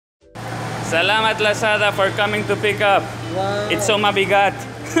Salamat Lazada for coming to pick up. Wow. It's so mabigat.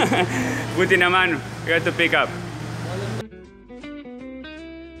 Buti naman, we had to pick up.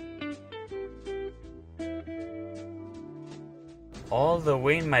 All the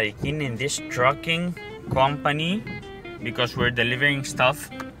way in Marikina in this trucking company because we're delivering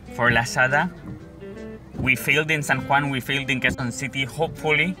stuff for Lazada. We failed in San Juan, we failed in Quezon City.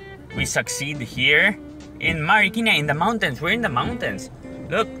 Hopefully, we succeed here in Marikina, in the mountains. We're in the mountains.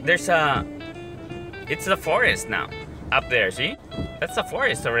 Look, there's a... It's the forest now. Up there, see? That's the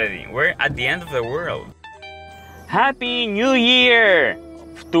forest already. We're at the end of the world. Happy New Year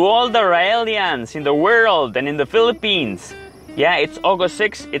to all the Raelians in the world and in the Philippines. Yeah, it's August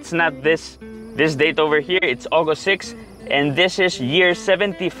 6th. It's not this date over here. It's August 6th. And this is year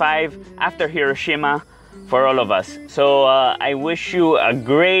 75 after Hiroshima for all of us. So I wish you a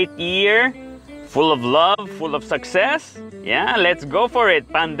great year, full of love, full of success. Yeah, let's go for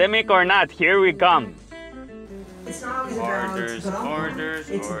it. Pandemic or not, here we come. It's not always about Orders, orders,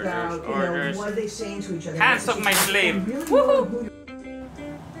 it's orders, about, orders. What are they saying to each other? Hands of my slave. Really Woohoo!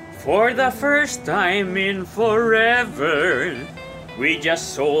 For the first time in forever, we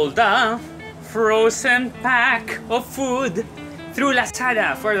just sold a frozen pack of food through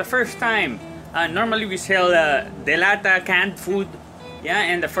Lazada for the first time. Normally we sell delata canned food, yeah,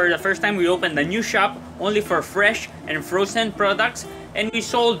 and for the first time we opened a new shop only for fresh and frozen products, and we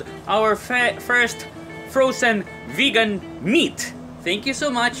sold our first frozen vegan meat. Thank you so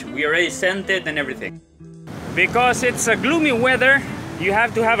much. We already sent it and everything. Because it's a gloomy weather, you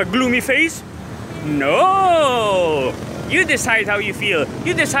have to have a gloomy face? No! You decide how you feel.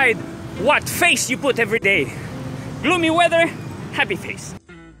 You decide what face you put every day. Gloomy weather, happy face.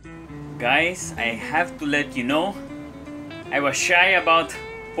 Guys, I have to let you know, I was shy about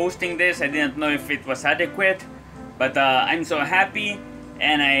posting this. I didn't know if it was adequate, but I'm so happy,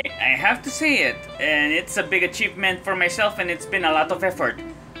 and I have to say it, and it's a big achievement for myself, and it's been a lot of effort.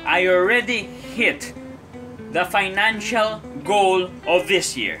 I already hit the financial goal of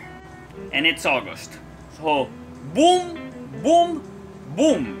this year, and it's August. So boom, boom,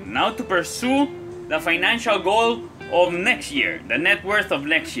 boom. Now to pursue the financial goal of next year, the net worth of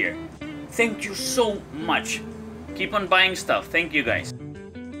next year. Thank you so much. Keep on buying stuff. Thank you guys.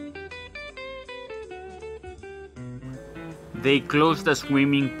 They closed the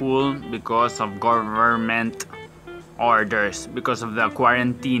swimming pool because of government orders, because of the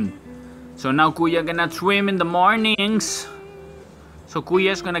quarantine. So now Kuya cannot swim in the mornings. So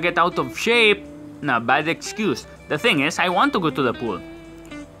Kuya's gonna get out of shape. No, bad excuse. The thing is, I want to go to the pool.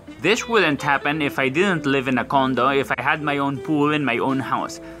 This wouldn't happen if I didn't live in a condo, if I had my own pool in my own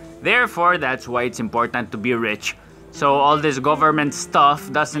house. Therefore, that's why it's important to be rich. So all this government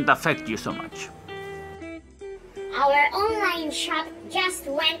stuff doesn't affect you so much. Our online shop just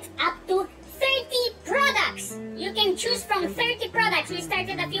went up to 30 products. You can choose from 30 products. We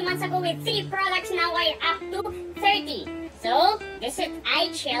started a few months ago with 3 products. Now we're up to 30. So visit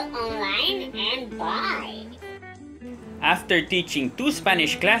iChill online and buy. After teaching 2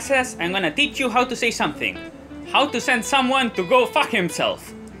 Spanish classes, I'm gonna teach you how to say something. How to send someone to go fuck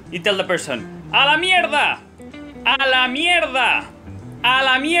himself. You tell the person, "A la mierda! A la mierda! A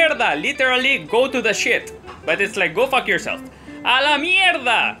la mierda!" Literally, go to the shit. But it's like, go fuck yourself. "A la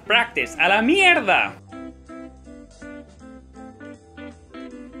mierda!" Practice. "A la mierda!"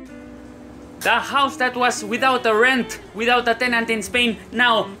 The house that was without a rent, without a tenant in Spain,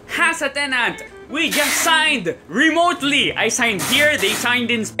 now has a tenant. We just signed remotely. I signed here, they signed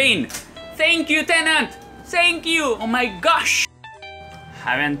in Spain. Thank you, tenant. Thank you. Oh my gosh.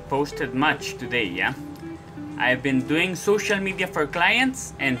 Haven't posted much today, yeah? I've been doing social media for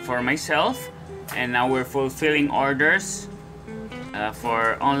clients and for myself, and now we're fulfilling orders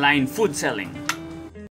for online food selling.